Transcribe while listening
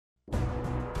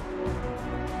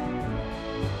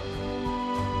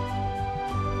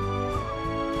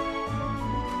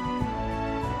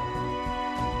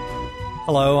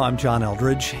Hello, I'm John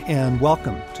Eldridge, and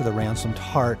welcome to the Ransomed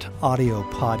Heart audio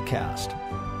podcast.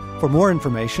 For more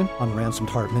information on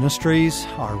Ransomed Heart Ministries,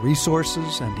 our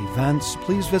resources and events,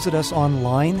 please visit us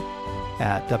online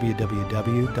at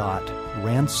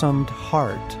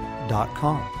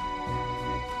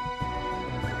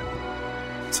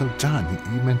www.ransomedheart.com. So, John,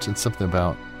 you mentioned something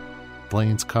about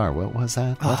Blaine's car. What was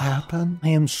that? What happened? I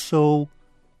am so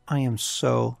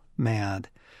mad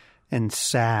and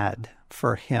sad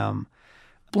for him.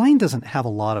 Blaine doesn't have a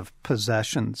lot of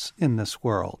possessions in this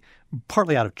world,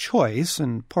 partly out of choice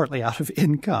and partly out of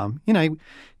income. You know, he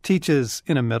teaches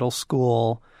in a middle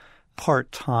school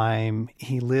part-time.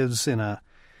 He lives in a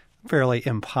fairly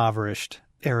impoverished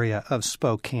area of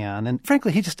Spokane. And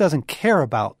frankly, he just doesn't care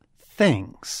about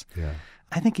things. Yeah.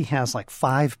 I think he has like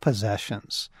 5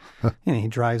 possessions. He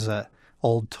drives a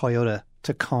old Toyota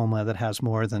Tacoma that has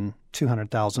more than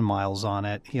 200,000 miles on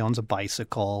it. He owns a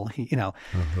bicycle,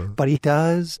 but he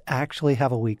does actually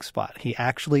have a weak spot. He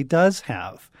actually does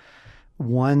have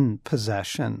one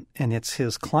possession, and it's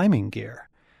his climbing gear.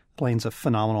 Blaine's a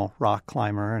phenomenal rock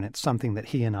climber, and it's something that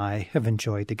he and I have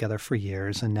enjoyed together for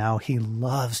years, and now he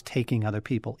loves taking other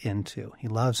people into. He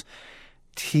loves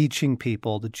teaching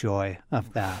people the joy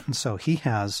of that. And so he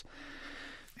has,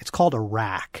 it's called a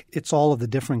rack. It's all of the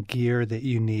different gear that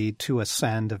you need to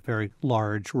ascend a very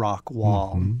large rock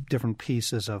wall, different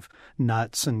pieces of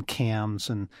nuts and cams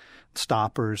and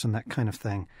stoppers and that kind of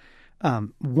thing.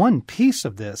 One piece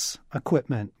of this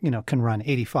equipment, can run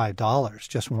 $85,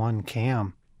 just one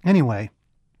cam. Anyway,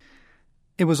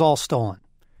 it was all stolen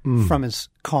from his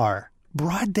car.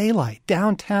 Broad daylight,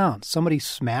 downtown. Somebody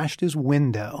smashed his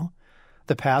window,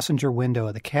 the passenger window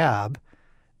of the cab,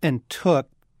 and took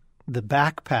the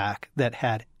backpack that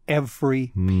had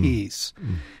every piece.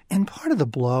 And part of the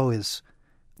blow is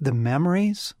the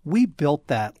memories. We built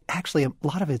that. Actually, a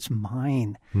lot of it's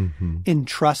mine,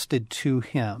 entrusted to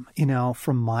him,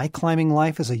 from my climbing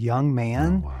life as a young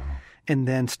man. Oh, wow. And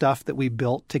then stuff that we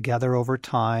built together over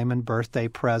time, and birthday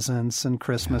presents and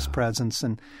Christmas presents.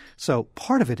 And so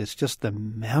part of it is just the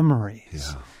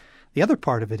memories. Yeah. The other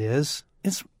part of it is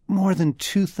more than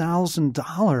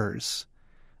 $2,000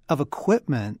 of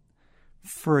equipment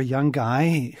for a young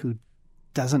guy who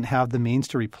doesn't have the means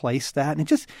to replace that.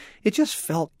 And it just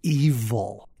felt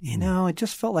evil. It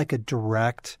just felt like a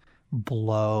direct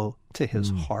blow to his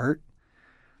heart.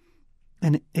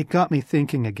 And it got me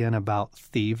thinking again about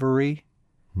thievery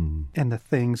and the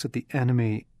things that the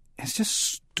enemy has just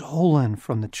stolen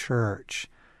from the church,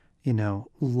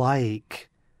 like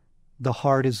the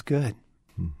heart is good,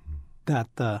 that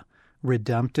the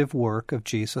redemptive work of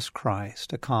Jesus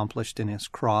Christ accomplished in his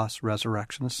cross,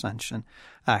 resurrection, ascension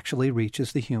actually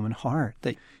reaches the human heart,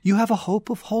 that you have a hope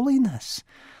of holiness,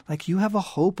 like you have a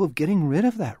hope of getting rid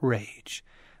of that rage,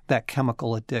 that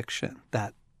chemical addiction,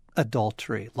 that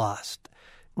adultery, lust.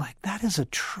 Like that is a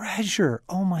treasure.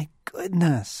 Oh my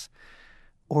goodness.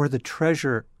 Or the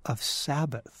treasure of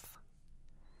Sabbath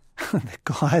that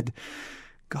God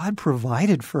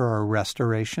provided for our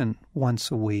restoration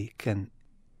once a week. And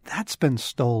that's been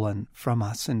stolen from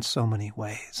us in so many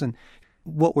ways. And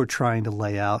what we're trying to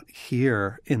lay out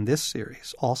here in this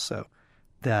series also,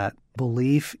 that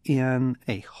belief in,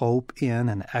 a hope in,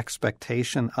 an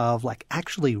expectation of, like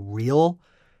actually real,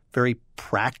 very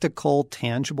practical,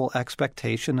 tangible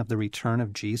expectation of the return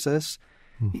of Jesus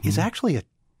is actually a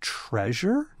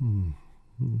treasure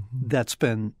that's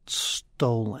been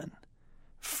stolen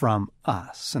from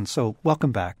us. And so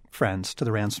welcome back, friends, to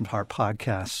the Ransomed Heart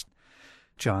podcast.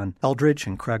 John Eldridge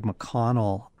and Craig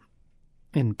McConnell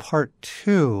in part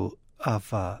 2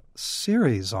 of a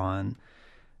series on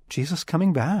Jesus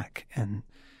coming back and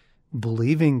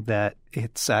believing that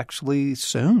it's actually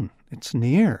soon, it's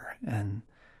near, and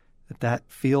that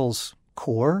feels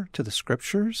core to the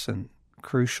scriptures and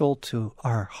crucial to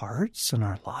our hearts and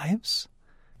our lives.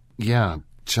 Yeah,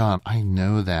 John, I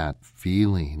know that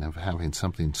feeling of having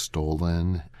something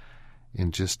stolen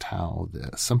and just how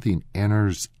something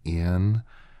enters in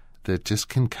that just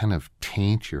can kind of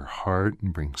taint your heart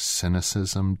and bring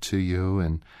cynicism to you.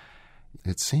 And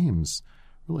it seems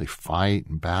really fight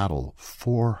and battle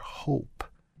for hope.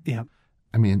 Yeah.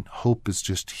 I mean, hope is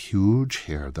just huge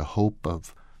here. The hope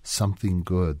of something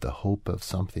good, the hope of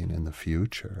something in the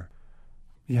future.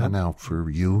 Yeah. And now for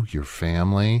you, your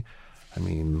family, I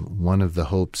mean, one of the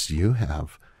hopes you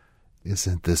have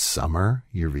isn't this summer,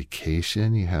 your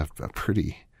vacation. You have a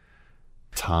pretty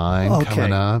time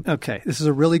coming up. Okay. This is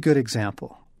a really good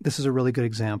example. This is a really good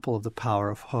example of the power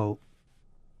of hope.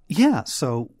 Yeah,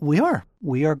 so we are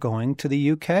going to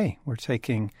the UK. We're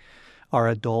taking our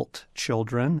adult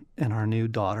children and our new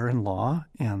daughter-in-law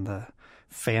and the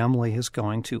family is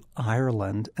going to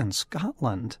Ireland and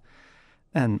Scotland.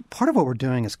 And part of what we're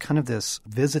doing is kind of this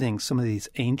visiting some of these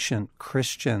ancient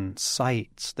Christian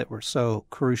sites that were so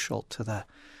crucial to the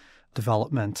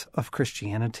development of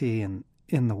Christianity and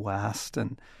in the West.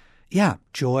 And yeah,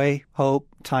 joy, hope,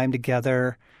 time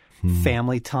together,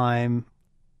 family time,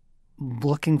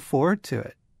 looking forward to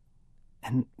it.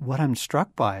 And what I'm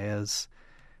struck by is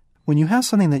when you have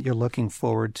something that you're looking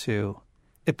forward to,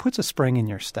 it puts a spring in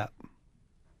your step.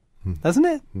 Doesn't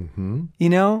it? Mm-hmm. You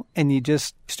know, and you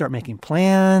just start making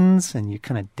plans and you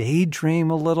kind of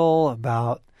daydream a little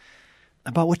about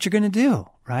what you're going to do,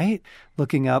 right?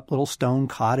 Looking up little stone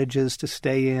cottages to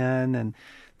stay in and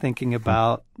thinking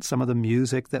about some of the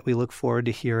music that we look forward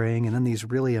to hearing. And then these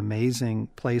really amazing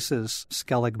places,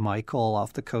 Skellig Michael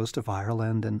off the coast of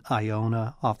Ireland and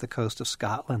Iona off the coast of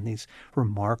Scotland, these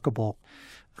remarkable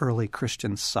early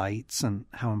Christian sites and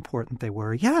how important they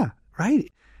were. Yeah,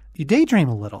 right. You daydream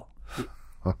a little.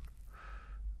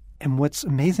 And what's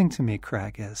amazing to me,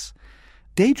 Craig, is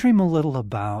daydream a little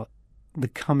about the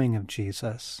coming of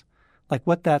Jesus, like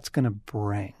what that's going to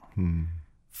bring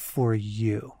for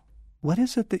you. What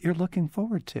is it that you're looking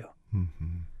forward to?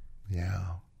 Mm-hmm.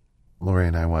 Yeah. Lori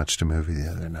and I watched a movie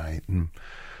the other night, and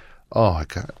I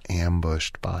got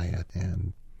ambushed by it. And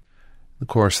in the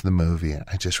course of the movie,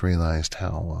 I just realized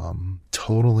how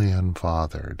totally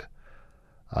unfathered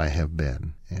I have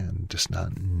been, and just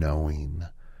not knowing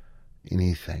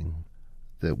anything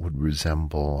that would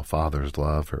resemble a father's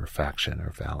love or affection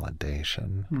or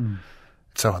validation.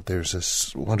 So there's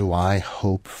this, what do I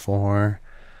hope for?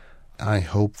 I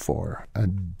hope for a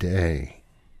day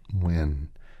when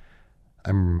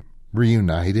I'm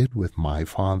reunited with my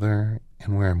Father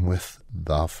and where I'm with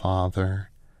the Father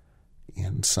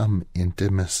in some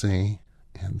intimacy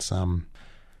and some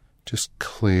just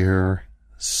clear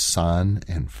son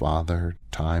and father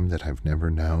time that I've never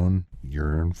known,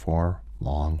 yearn for,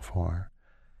 long for.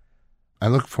 I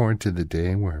look forward to the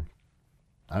day where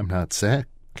I'm not sick,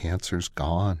 cancer's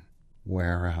gone,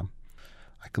 where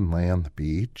I can lay on the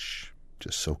beach,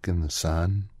 just soak in the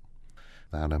sun,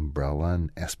 without umbrella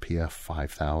and SPF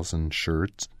 5000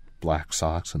 shirts, black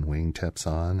socks and wingtips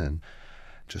on, and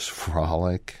just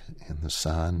frolic in the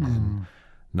sun and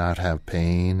not have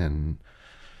pain and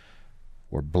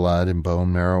where blood and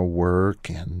bone marrow work.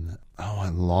 And I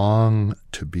long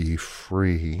to be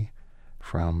free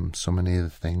from so many of the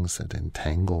things that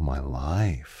entangle my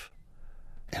life.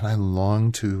 And I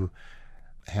long to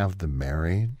have the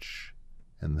marriage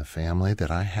and the family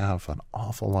that I have an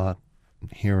awful lot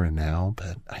here and now,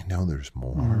 but I know there's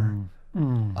more.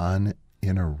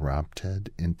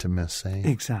 Uninterrupted intimacy.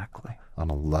 Exactly. On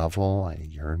a level I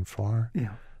yearn for.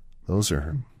 Yeah. Those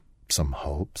are some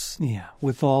hopes. Yeah,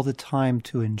 with all the time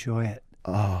to enjoy it.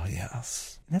 Oh,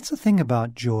 yes. That's the thing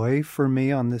about joy for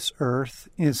me on this earth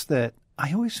is that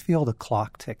I always feel the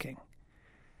clock ticking.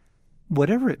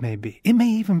 Whatever it may be. It may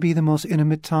even be the most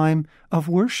intimate time of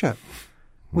worship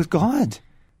with God.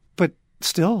 But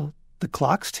still, the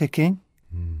clock's ticking.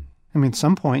 I mean, at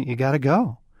some point, you got to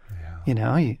go. Yeah. You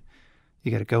know,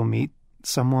 you got to go meet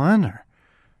someone, or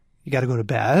you got to go to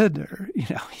bed, or, you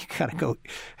got to go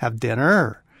have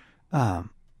dinner. I'm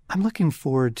looking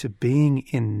forward to being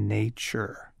in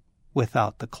nature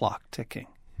without the clock ticking.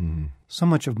 So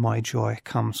much of my joy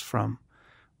comes from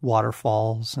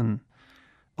waterfalls and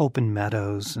open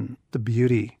meadows and the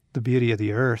beauty of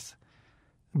the earth.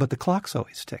 But the clock's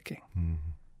always ticking,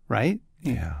 right?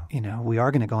 Yeah. We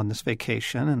are going to go on this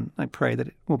vacation, and I pray that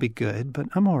it will be good, but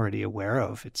I'm already aware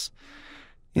of it's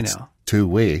 2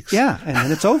 weeks. Yeah, and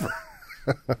then it's over.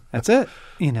 That's it.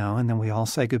 And then we all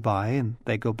say goodbye, and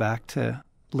they go back to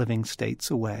living states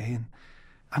away. And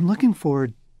I'm looking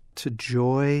forward to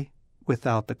joy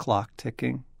without the clock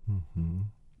ticking.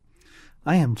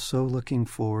 I am so looking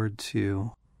forward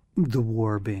to the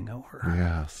war being over.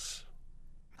 Yes.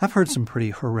 I've heard some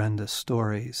pretty horrendous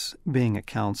stories being a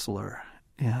counselor,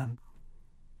 and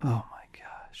oh my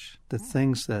gosh, the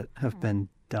things that have been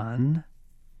done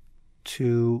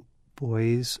to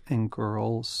boys and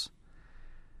girls,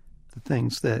 the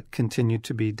things that continue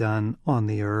to be done on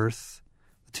the earth,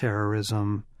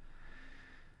 terrorism,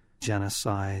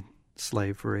 genocide,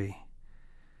 slavery,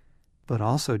 but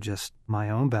also just my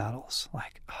own battles,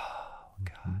 like, oh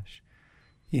gosh,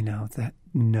 that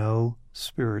no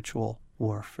spiritual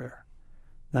warfare,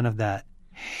 none of that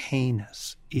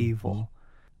heinous evil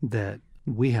that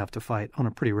we have to fight on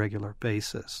a pretty regular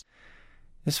basis.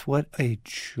 Just what a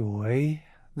joy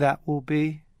that will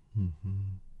be.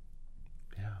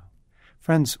 Yeah.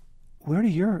 Friends, where do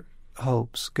your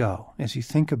hopes go as you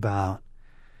think about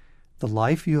the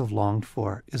life you have longed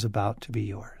for is about to be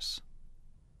yours?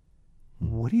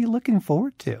 What are you looking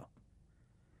forward to?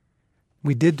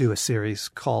 We did do a series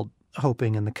called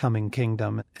Hoping in the Coming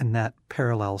Kingdom, and that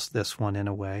parallels this one in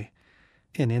a way.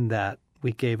 And in that,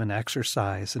 we gave an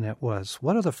exercise, and it was,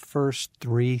 what are the first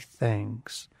 3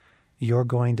 things you're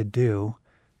going to do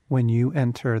when you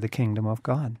enter the kingdom of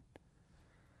God?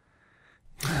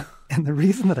 And the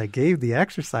reason that I gave the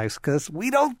exercise, because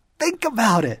we don't think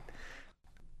about it.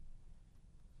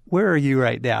 Where are you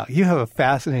right now? You have a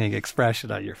fascinating expression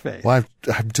on your face. Well,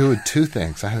 I'm doing 2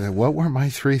 things. What were my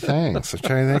 3 things? I'm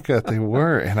trying to think what they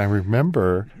were. And I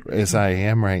remember, as I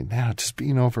am right now, just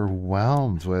being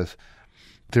overwhelmed with,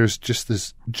 there's just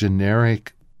this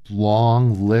generic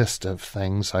long list of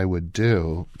things I would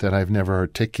do that I've never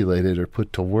articulated or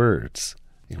put to words.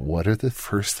 What are the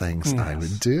first things I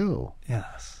would do?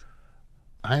 Yes.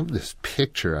 I have this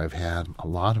picture I've had a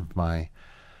lot of my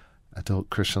adult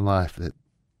Christian life that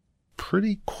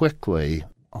pretty quickly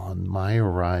on my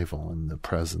arrival in the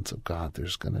presence of God,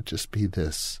 there's going to just be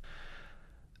this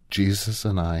Jesus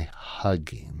and I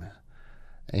hugging.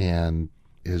 And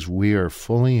as we are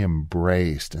fully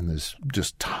embraced in this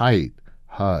just tight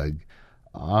hug,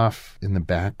 off in the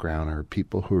background are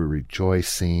people who are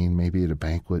rejoicing, maybe at a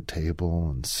banquet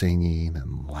table and singing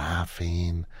and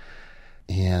laughing.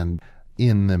 And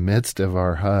in the midst of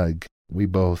our hug, we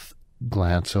both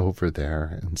glance over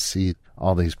there and see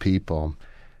all these people.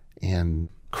 And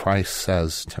Christ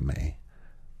says to me,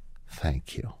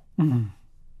 thank you. Mm-hmm.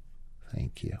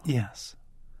 Thank you. Yes.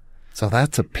 So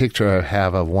that's a picture I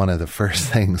have of one of the first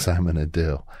things I'm going to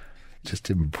do. Just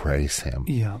embrace him.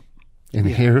 Yeah. And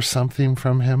hear something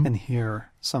from him. And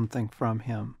hear something from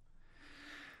him.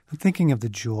 I'm thinking of the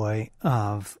joy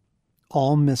of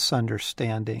all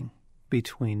misunderstanding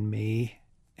between me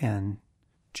and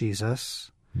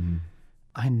Jesus. Mm.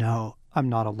 I know I'm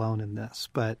not alone in this,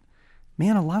 but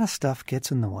man, a lot of stuff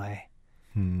gets in the way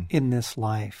in this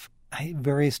life.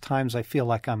 Various times I feel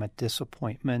like I'm a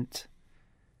disappointment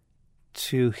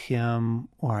to him,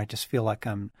 or I just feel like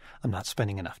I'm not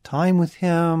spending enough time with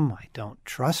him. I don't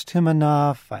trust him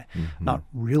enough. I'm not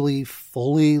really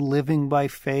fully living by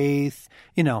faith.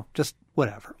 Just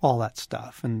whatever, all that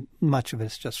stuff. And much of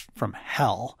it's just from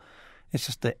hell. It's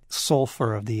just the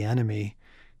sulfur of the enemy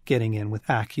getting in with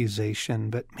accusation.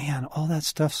 But man, all that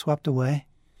stuff swept away.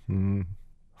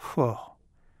 Whoa.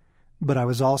 But I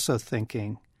was also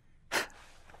thinking,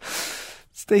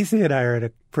 Stacy and I are in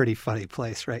a pretty funny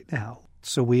place right now.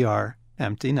 So we are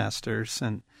empty nesters,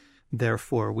 and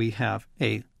therefore we have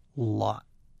a lot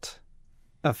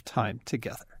of time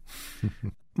together.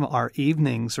 Our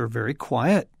evenings are very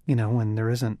quiet, when there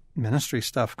isn't ministry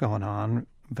stuff going on,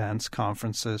 events,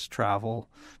 conferences, travel,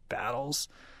 battles.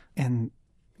 And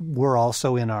we're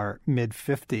also in our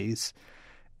mid-50s,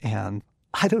 and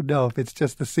I don't know if it's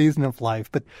just the season of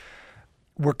life, but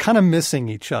we're kind of missing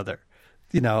each other,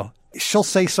 She'll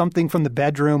say something from the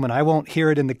bedroom and I won't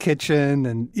hear it in the kitchen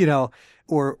and,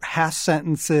 or half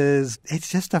sentences.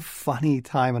 It's just a funny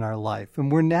time in our life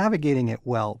and we're navigating it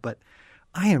well. But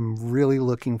I am really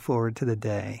looking forward to the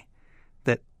day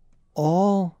that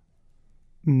all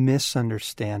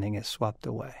misunderstanding is swept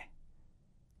away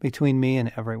between me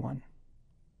and everyone.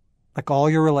 Like all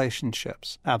your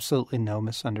relationships, absolutely no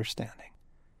misunderstanding.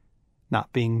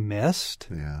 Not being missed.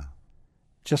 Yeah.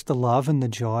 Just the love and the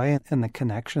joy and the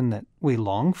connection that we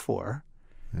long for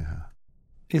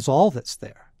is all that's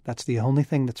there. That's the only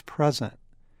thing that's present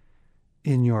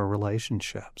in your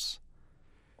relationships.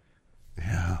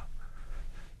 Yeah.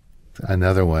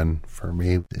 Another one for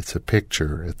me, it's a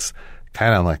picture. It's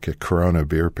kind of like a Corona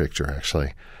beer picture,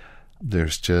 actually.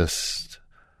 There's just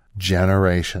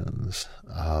generations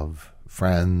of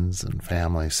friends and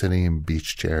family sitting in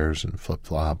beach chairs and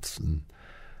flip-flops and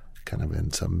kind of in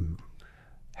some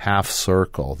half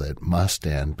circle that must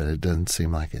end, but it doesn't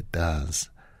seem like it does.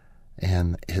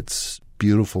 And it's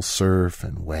beautiful surf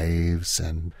and waves,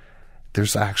 and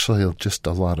there's actually just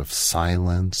a lot of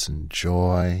silence and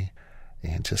joy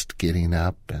and just getting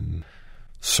up and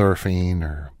surfing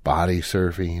or body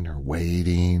surfing or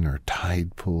wading or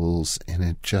tide pools. And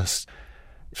it just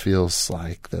feels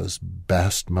like those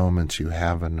best moments you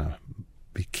have in a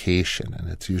vacation, and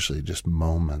it's usually just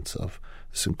moments of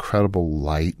this incredible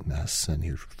lightness, and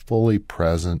you're fully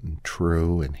present and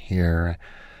true and here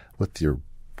with your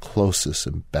closest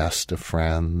and best of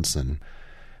friends, and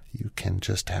you can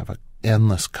just have an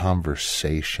endless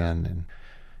conversation and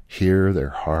hear their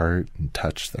heart and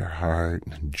touch their heart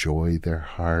and enjoy their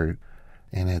heart.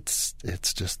 And it's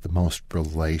just the most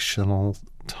relational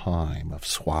time of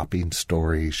swapping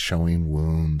stories, showing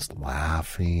wounds,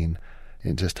 laughing,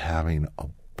 and just having a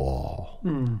ball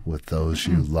with those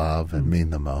you love and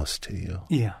mean the most to you.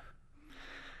 Yeah.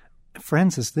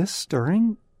 friends, is this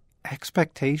stirring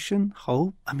expectation,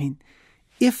 hope? I mean,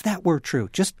 if that were true,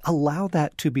 just allow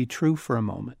that to be true for a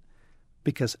moment,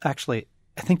 because actually,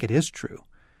 I think it is true.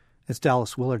 As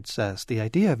Dallas Willard says, the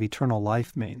idea of eternal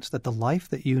life means that the life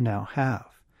that you now have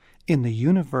in the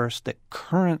universe that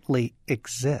currently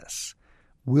exists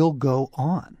will go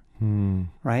on,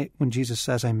 right? When Jesus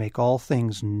says, I make all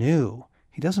things new,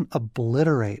 he doesn't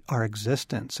obliterate our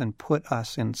existence and put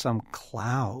us in some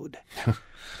cloud,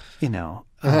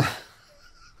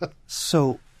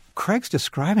 So Craig's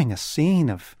describing a scene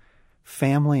of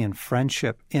family and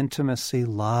friendship, intimacy,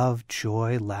 love,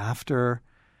 joy, laughter,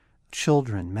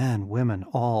 children, men, women,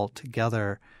 all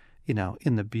together,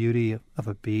 in the beauty of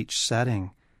a beach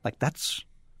setting. Like that's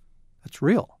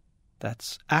real.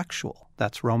 That's actual.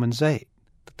 That's Romans 8.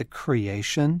 That the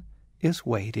creation is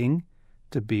waiting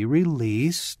to be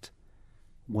released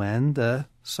when the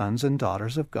sons and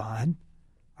daughters of God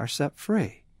are set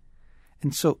free.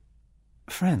 And so,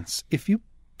 friends, if you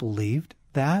believed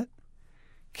that,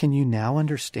 can you now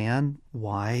understand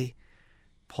why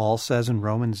Paul says in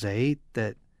Romans 8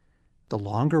 that the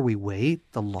longer we wait,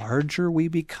 the larger we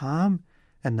become,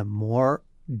 and the more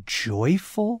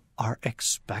joyful our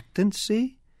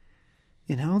expectancy?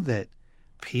 That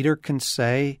Peter can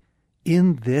say,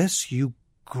 in this you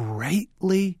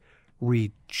greatly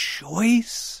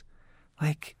rejoice.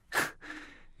 Like,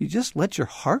 you just let your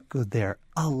heart go there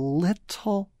a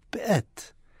little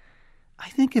bit. I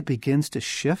think it begins to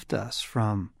shift us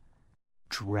from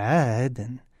dread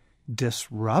and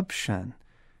disruption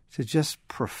to just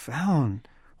profound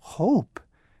hope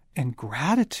and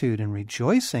gratitude and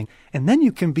rejoicing. And then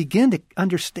you can begin to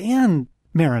understand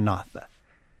Maranatha,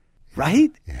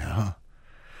 right? Yeah.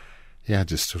 Yeah,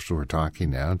 just as we're talking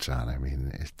now, John, I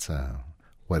mean, it's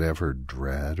whatever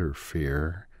dread or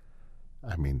fear.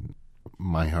 I mean,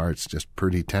 my heart's just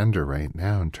pretty tender right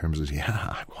now in terms of,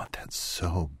 I want that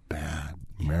so bad.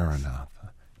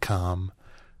 Maranatha, come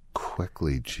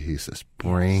quickly, Jesus.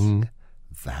 Bring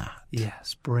that.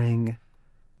 Yes, bring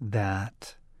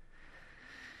that.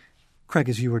 Craig,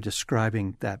 as you were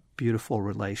describing that beautiful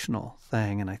relational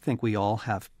thing, and I think we all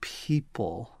have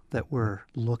people that we're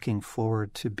looking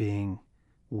forward to being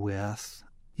with.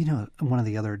 One of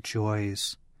the other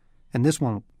joys, and this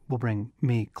one will bring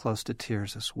me close to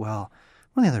tears as well,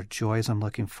 one of the other joys I'm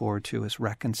looking forward to is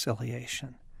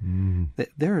reconciliation.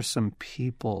 There are some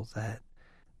people that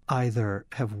either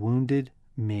have wounded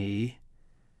me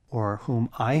or whom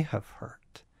I have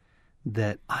hurt,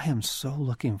 that I am so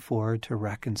looking forward to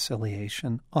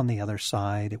reconciliation on the other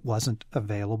side. It wasn't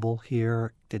available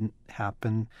here, it didn't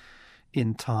happen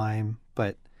in time,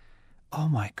 but oh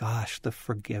my gosh, the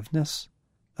forgiveness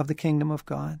of the kingdom of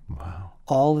God. Wow.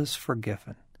 All is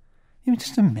forgiven. You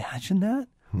just imagine that?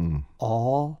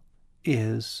 All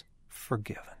is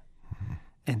forgiven.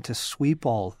 And to sweep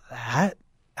all that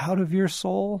out of your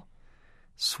soul,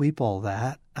 sweep all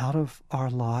that out of our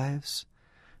lives.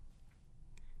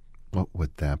 What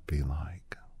would that be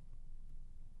like?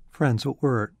 Friends, what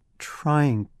we're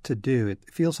trying to do, it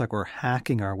feels like we're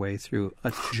hacking our way through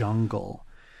a jungle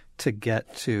to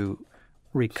get to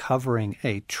recovering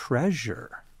a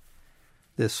treasure,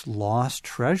 this lost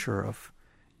treasure of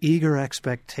eager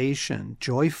expectation,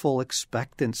 joyful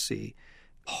expectancy,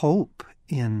 hope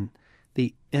in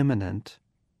the imminent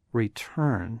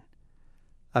return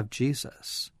of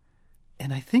Jesus.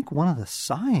 And I think one of the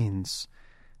signs,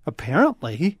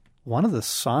 apparently, one of the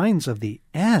signs of the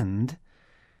end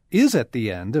is at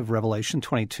the end of Revelation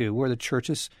 22, where the church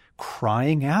is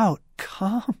crying out,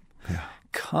 come,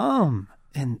 come.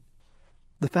 And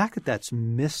the fact that that's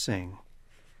missing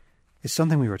is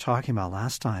something we were talking about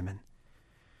last time, and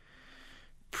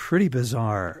pretty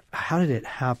bizarre. How did it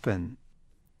happen?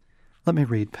 Let me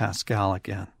read Pascal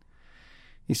again.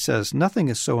 He says, nothing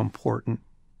is so important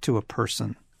to a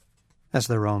person as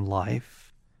their own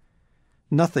life.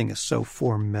 Nothing is so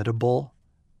formidable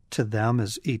to them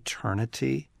as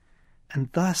eternity. And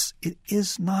thus it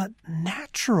is not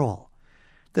natural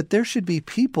that there should be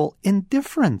people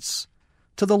indifferent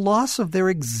to the loss of their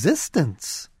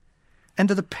existence and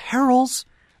to the perils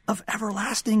of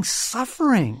everlasting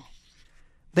suffering.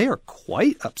 They are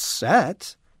quite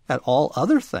upset at all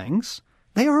other things.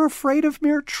 They are afraid of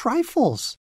mere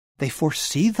trifles. They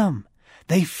foresee them.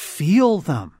 They feel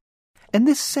them. And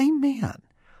this same man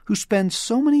who spends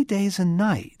so many days and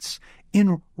nights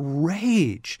in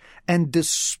rage and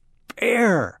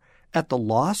despair at the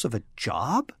loss of a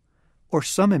job or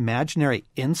some imaginary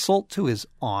insult to his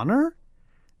honor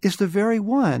is the very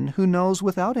one who knows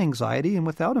without anxiety and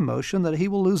without emotion that he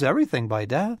will lose everything by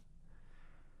death.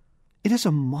 It is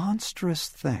a monstrous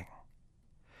thing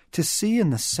to see in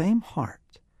the same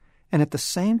heart And at the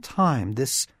same time,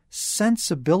 this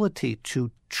sensibility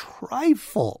to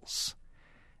trifles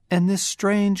and this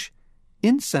strange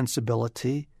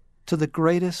insensibility to the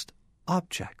greatest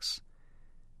objects.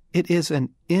 It is an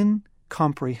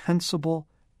incomprehensible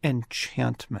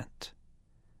enchantment,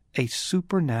 a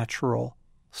supernatural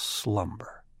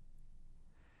slumber.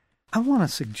 I want to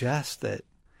suggest that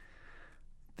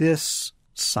this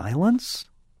silence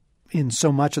in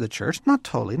so much of the church, not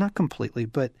totally, not completely,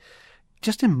 but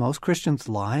just in most Christians'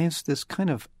 lives, this kind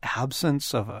of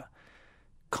absence of a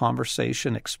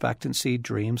conversation, expectancy,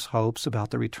 dreams, hopes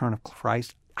about the return of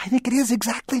Christ, I think it is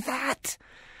exactly that.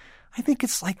 I think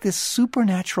it's like this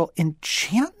supernatural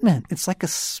enchantment. It's like a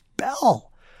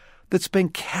spell that's been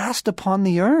cast upon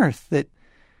the earth that,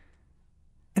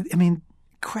 I mean,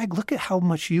 Craig, look at how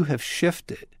much you have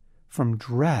shifted from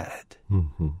dread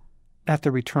at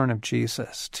the return of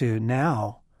Jesus to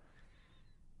now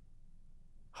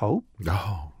hope.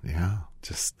 Oh, yeah.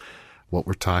 Just what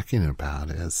we're talking about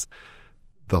is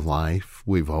the life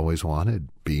we've always wanted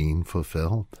being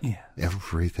fulfilled. Yes.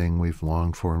 Everything we've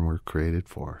longed for and were created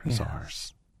for is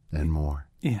ours and more.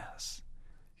 Yes.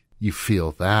 You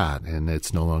feel that, and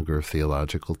it's no longer a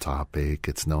theological topic.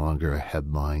 It's no longer a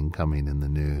headline coming in the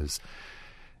news.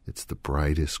 It's the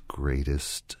brightest,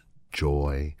 greatest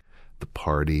joy, the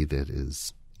party that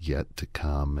is yet to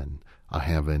come, and I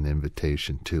have an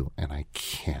invitation to, and I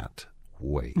can't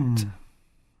wait.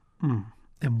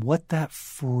 And what that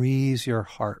frees your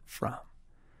heart from.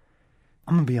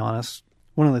 I'm going to be honest,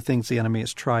 one of the things the enemy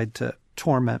has tried to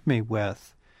torment me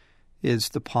with is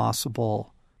the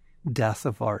possible death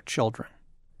of our children.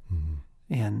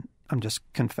 And I'm just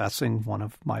confessing one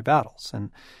of my battles.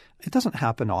 And it doesn't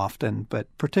happen often, but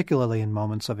particularly in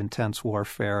moments of intense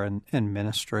warfare and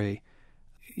ministry,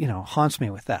 haunts me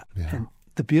with that. Yeah. And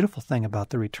the beautiful thing about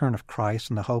the return of Christ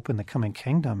and the hope in the coming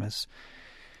kingdom is,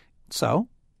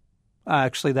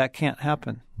 actually, that can't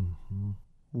happen.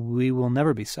 We will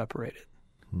never be separated.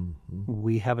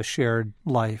 We have a shared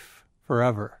life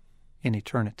forever in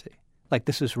eternity. Like,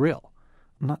 this is real.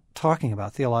 I'm not talking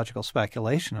about theological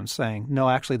speculation. I'm saying, no,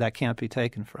 actually, that can't be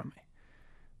taken from me.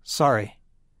 Sorry.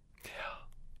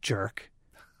 Jerk.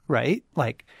 Right?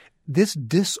 Like, this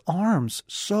disarms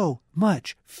so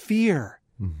much fear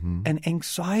and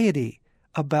anxiety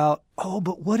about,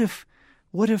 but what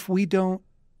if we don't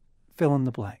fill in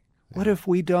the blank? What if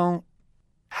we don't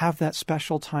have that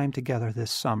special time together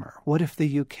this summer? What if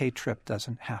the UK trip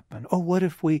doesn't happen? What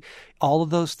if all of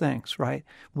those things, right?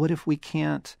 What if we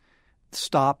can't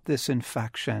stop this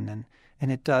infection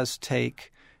and it does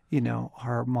take,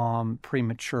 our mom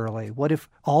prematurely? What if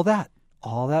all that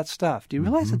stuff? Do you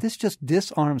realize that this just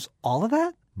disarms all of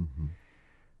that?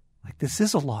 Like, this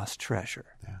is a lost treasure.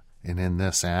 Yeah. And in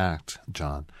this act,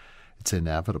 John, it's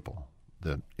inevitable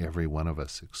that every one of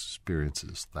us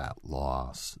experiences that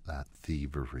loss, that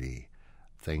thievery,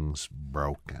 things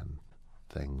broken,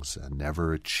 things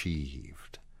never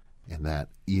achieved. And that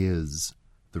is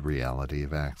the reality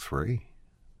of Act 3.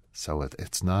 So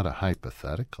it's not a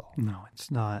hypothetical. No,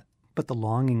 it's not. But the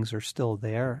longings are still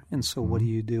there. And so what do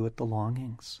you do with the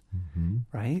longings?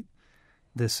 Right?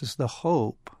 This is the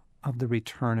hope of the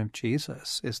return of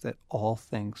Jesus, is that all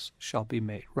things shall be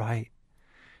made right.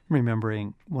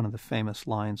 Remembering one of the famous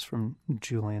lines from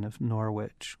Julian of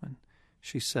Norwich when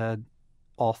she said,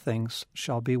 all things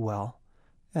shall be well,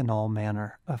 and all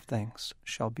manner of things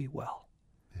shall be well.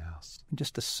 Yes.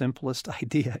 Just the simplest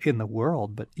idea in the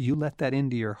world, but you let that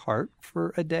into your heart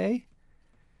for a day,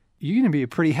 you're going to be a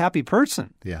pretty happy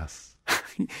person. Yes.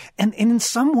 And in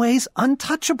some ways,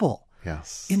 untouchable.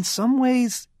 Yes. In some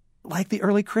ways, like the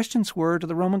early Christians were to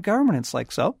the Roman government. It's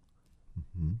like, so?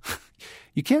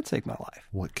 You can't take my life.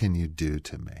 What can you do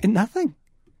to me? And nothing.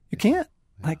 You can't.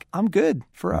 Yeah. Like, I'm good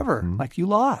forever. Like, you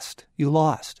lost. You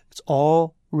lost. It's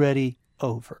already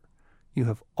over. You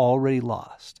have already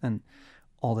lost. And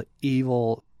all the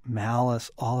evil,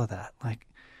 malice, all of that. Like,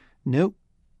 nope.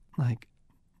 Like,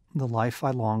 the life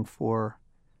I long for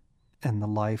and the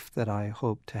life that I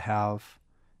hope to have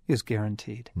is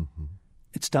guaranteed.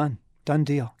 It's done. Done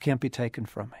deal. Can't be taken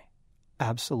from me.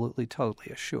 Absolutely, totally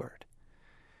assured.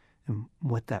 And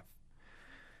what that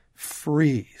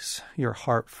frees your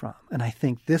heart from. And I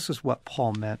think this is what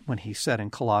Paul meant when he said in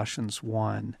Colossians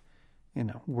 1,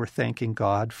 we're thanking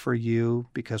God for you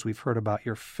because we've heard about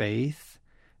your faith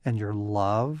and your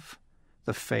love,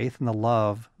 the faith and the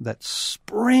love that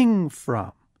spring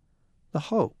from the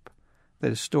hope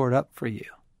that is stored up for you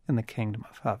in the kingdom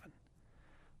of heaven.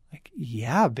 Like,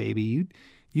 yeah, baby,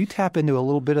 you tap into a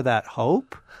little bit of that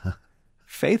hope,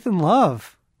 faith and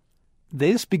love.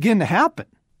 They just begin to happen.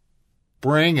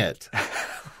 Bring it.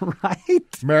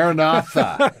 Right?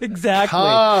 Maranatha.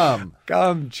 Exactly.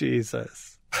 Come,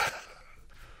 Jesus.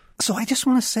 So I just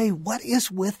want to say, what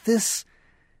is with this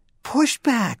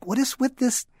pushback? What is with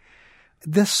this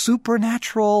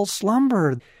supernatural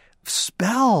slumber,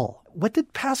 spell? What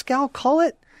did Pascal call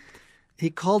it? He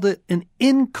called it an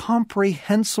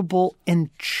incomprehensible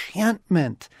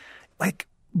enchantment. Like,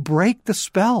 break the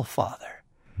spell, Father.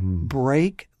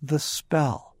 Break the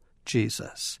spell,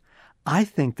 Jesus. I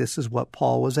think this is what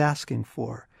Paul was asking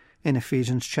for in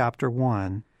Ephesians chapter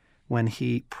 1 when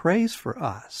he prays for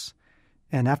us.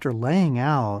 And after laying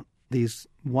out these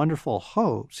wonderful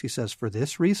hopes, he says, for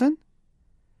this reason,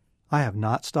 I have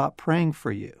not stopped praying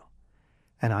for you.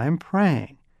 And I am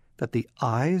praying that the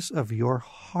eyes of your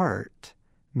heart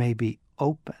may be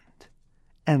opened,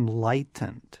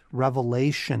 enlightened,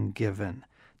 revelation given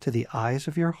to the eyes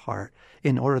of your heart,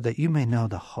 in order that you may know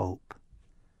the hope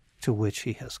to which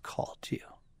he has called you.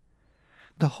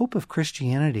 The hope of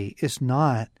Christianity is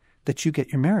not that you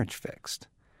get your marriage fixed.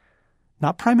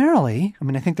 Not primarily. I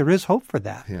mean, I think there is hope for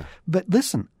that. Yeah. But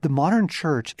listen, the modern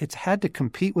church, it's had to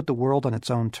compete with the world on its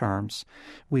own terms.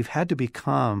 We've had to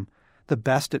become the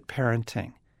best at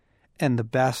parenting and the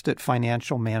best at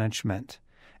financial management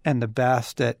and the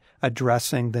best at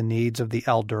addressing the needs of the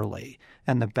elderly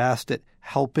and the best at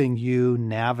helping you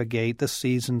navigate the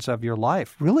seasons of your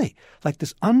life. Really, like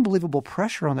this unbelievable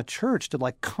pressure on the church to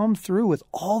like come through with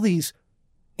all these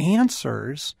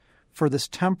answers for this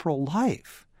temporal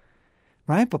life,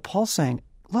 right? But Paul's saying,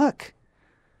 look,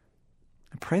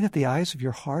 I pray that the eyes of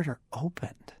your heart are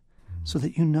opened so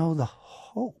that you know the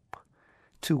hope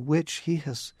to which he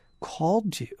has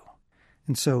called you.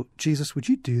 And so, Jesus, would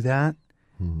you do that?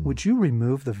 Would you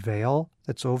remove the veil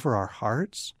that's over our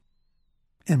hearts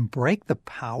and break the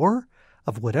power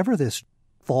of whatever this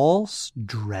false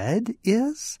dread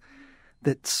is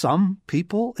that some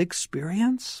people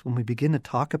experience when we begin to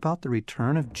talk about the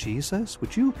return of Jesus?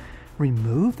 Would you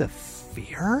remove the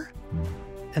fear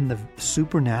and the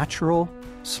supernatural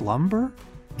slumber,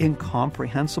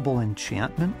 incomprehensible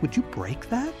enchantment? Would you break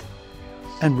that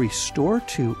and restore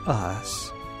to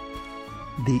us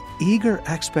the eager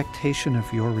expectation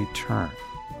of your return?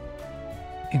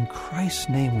 In Christ's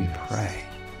name we pray.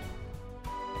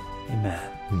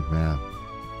 Amen. Amen.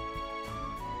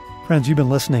 Friends, you've been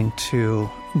listening to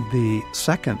the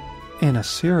second in a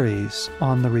series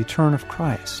on the return of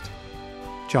Christ.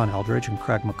 John Eldridge and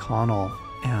Craig McConnell,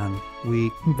 and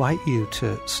we invite you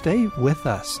to stay with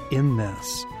us in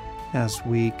this as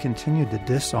we continue to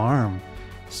disarm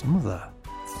some of the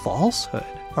falsehood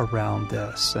around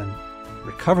this and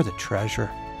recover the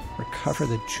treasure, recover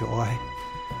the joy.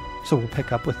 So we'll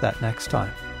pick up with that next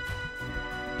time.